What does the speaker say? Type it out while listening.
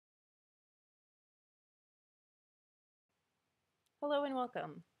Hello and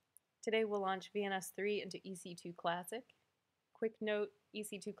welcome. Today we'll launch VNS3 into EC2 Classic. Quick note,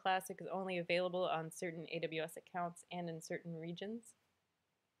 EC2 Classic is only available on certain AWS accounts and in certain regions.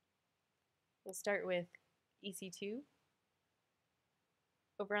 We'll start with EC2.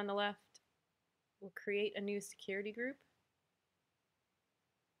 Over on the left, we'll create a new security group.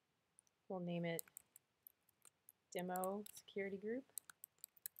 We'll name it Demo Security Group.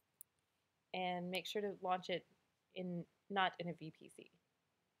 And make sure to launch it not in a VPC.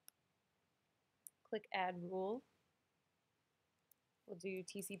 Click Add Rule. We'll do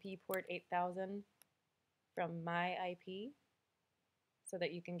TCP port 8000 from my IP so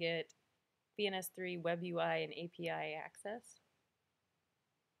that you can get VNS3 Web UI and API access.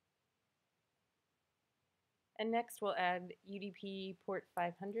 And next we'll add UDP port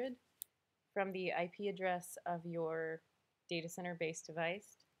 500 from the IP address of your data center based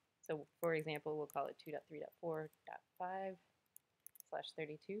device. So for example, we'll call it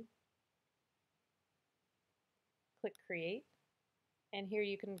 2.3.4.5/32. Click Create. And here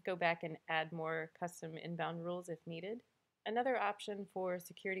you can go back and add more custom inbound rules if needed. Another option for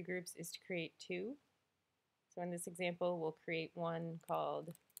security groups is to create two. So in this example, we'll create one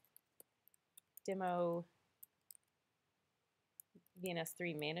called Demo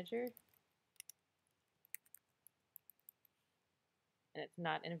VNS3 Manager. And it's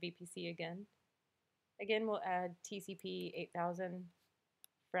not in a VPC again. Again, we'll add TCP 8000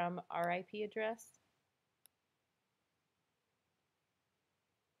 from our IP address.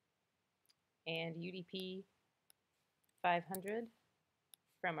 And UDP 500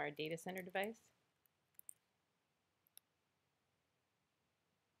 from our data center device.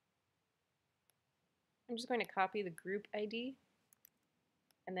 I'm just going to copy the group ID,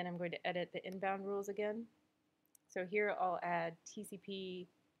 and then I'm going to edit the inbound rules again. So here I'll add TCP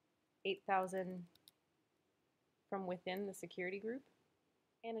 8000 from within the security group,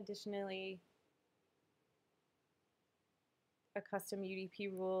 and additionally a custom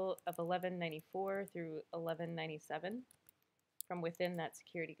UDP rule of 1194 through 1197 from within that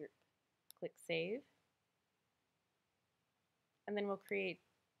security group. Click Save. And then we'll create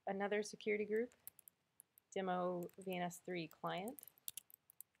another security group, Demo VNS3 Client,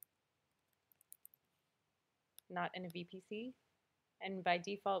 not in a VPC. And by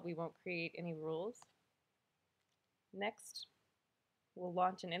default, we won't create any rules. Next, we'll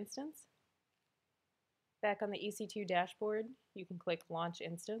launch an instance. Back on the EC2 dashboard, you can click Launch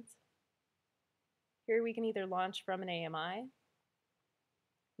Instance. Here we can either launch from an AMI.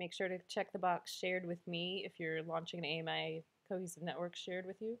 Make sure to check the box Shared with Me if you're launching an AMI cohesive network shared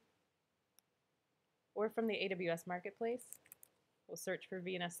with you. Or from the AWS Marketplace. We'll search for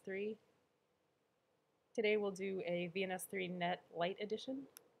VNS3. Today we'll do a VNS3 Net Lite Edition.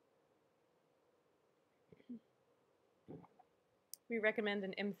 We recommend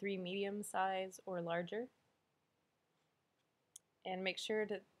an M3 medium size or larger. And make sure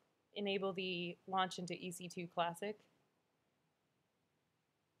to enable the launch into EC2 Classic.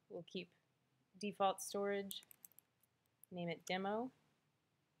 We'll keep default storage, name it Demo,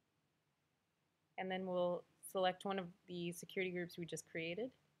 and then we'll select one of the security groups we just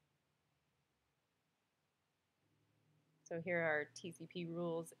created. So here are TCP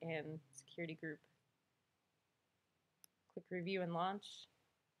rules and security group. Click Review and Launch.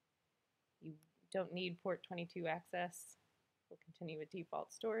 You don't need port 22 access. We'll continue with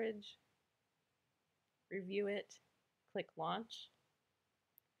default storage. Review it. Click Launch.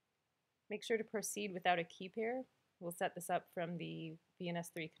 Make sure to proceed without a key pair. We'll set this up from the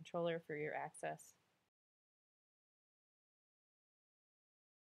VNS3 controller for your access.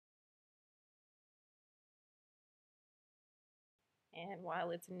 And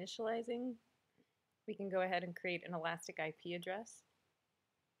while it's initializing, we can go ahead and create an Elastic IP address.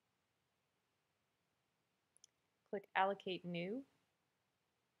 Click Allocate New,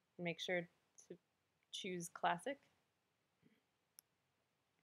 and make sure to choose Classic.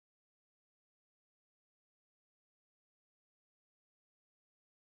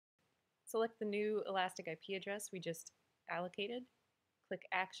 Select the new Elastic IP address we just allocated. Click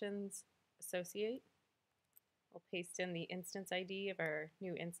Actions, Associate. We'll paste in the instance ID of our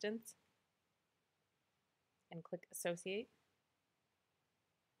new instance and click Associate.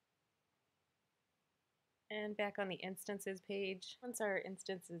 And back on the Instances page, once our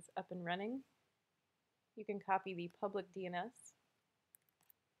instance is up and running, you can copy the public DNS,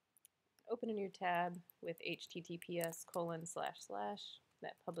 open a new tab with https://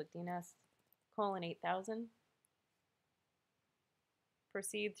 that public DNS :8000.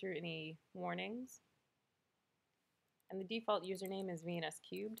 Proceed through any warnings. And the default username is VNS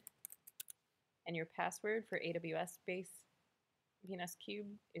cubed. And your password for AWS base VNS cube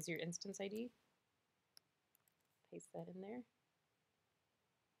is your instance ID. Paste that in there.